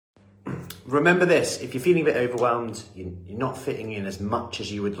remember this, if you're feeling a bit overwhelmed, you're not fitting in as much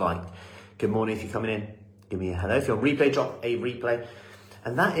as you would like. Good morning if you're coming in, give me a hello. If you're on replay, drop a replay.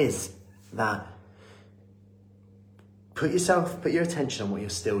 And that is that put your attention on what you're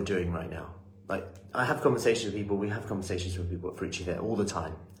still doing right now. Like, I have conversations with people, we have conversations with people at Fruity Fit all the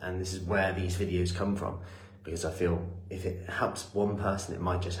time. And this is where these videos come from, because I feel if it helps one person, it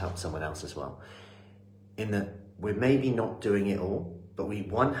might just help someone else as well. In that we're maybe not doing it all, but we,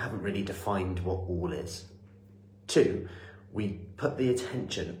 one, haven't really defined what all is. Two, we put the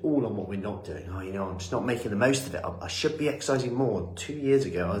attention all on what we're not doing. Oh, I'm just not making the most of it. I should be exercising more. 2 years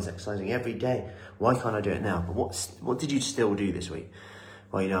ago, I was exercising every day. Why can't I do it now? But what did you still do this week?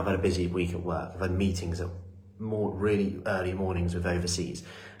 Well, I've had a busy week at work. I've had meetings at really early mornings with overseas.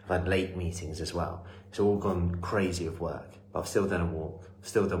 I've had late meetings as well. It's all gone crazy with work. But I've still done a walk.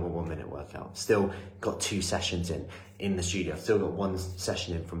 Still done a 1 minute workout. Still got 2 sessions in the studio. I've still got 1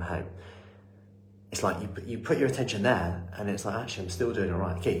 session in from home. It's like you put your attention there, and it's like, actually, I'm still doing all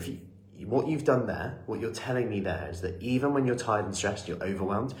right. Okay, what you've done there, what you're telling me there is that even when you're tired and stressed, you're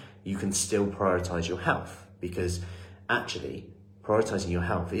overwhelmed, you can still prioritize your health, because actually prioritizing your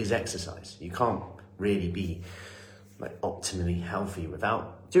health is exercise. You can't really be like optimally healthy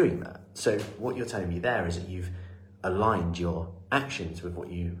without doing that. So what you're telling me there is that you've aligned your actions with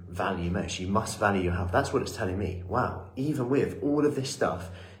what you value most. You must value your health. That's what it's telling me. Wow, even with all of this stuff,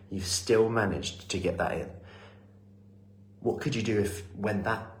 you've still managed to get that in. What could you do when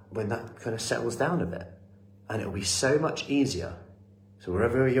that kind of settles down a bit? And it'll be so much easier. So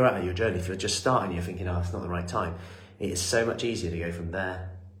wherever you're at in your journey, if you're just starting, you're thinking, it's not the right time. It is so much easier to go from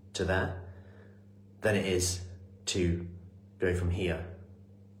there to there than it is to go from here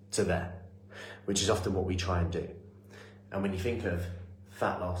to there, which is often what we try and do. And when you think of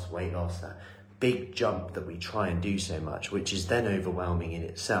fat loss, weight loss, that big jump that we try and do so much, which is then overwhelming in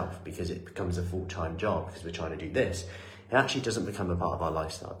itself because it becomes a full-time job because we're trying to do this, it actually doesn't become a part of our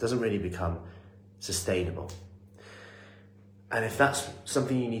lifestyle. It doesn't really become sustainable. And if that's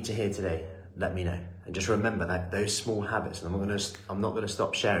something you need to hear today, let me know. And just remember that those small habits, and I'm not going to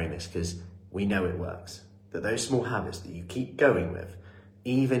stop sharing this because we know it works, that those small habits that you keep going with,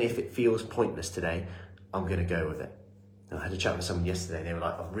 even if it feels pointless today, I'm going to go with it. And I had a chat with someone yesterday, they were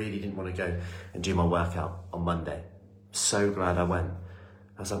like, I really didn't want to go and do my workout on Monday. So glad I went.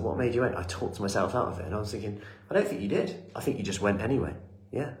 I was like, what made you went? I talked myself out of it. And I was thinking, I don't think you did. I think you just went anyway.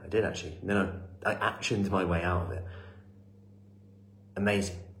 Yeah, I did actually. And then I actioned my way out of it.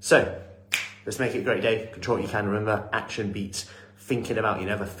 Amazing. So let's make it a great day. Control what you can. Remember, action beats thinking about. You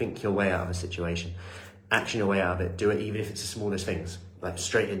never think your way out of a situation. Action your way out of it. Do it even if it's the smallest things. Like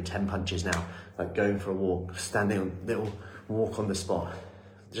straight in 10 punches now. Like going for a walk, standing on a little walk on the spot.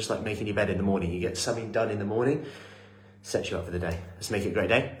 Just like making your bed in the morning. You get something done in the morning, sets you up for the day. Let's make it a great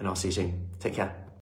day, and I'll see you soon. Take care.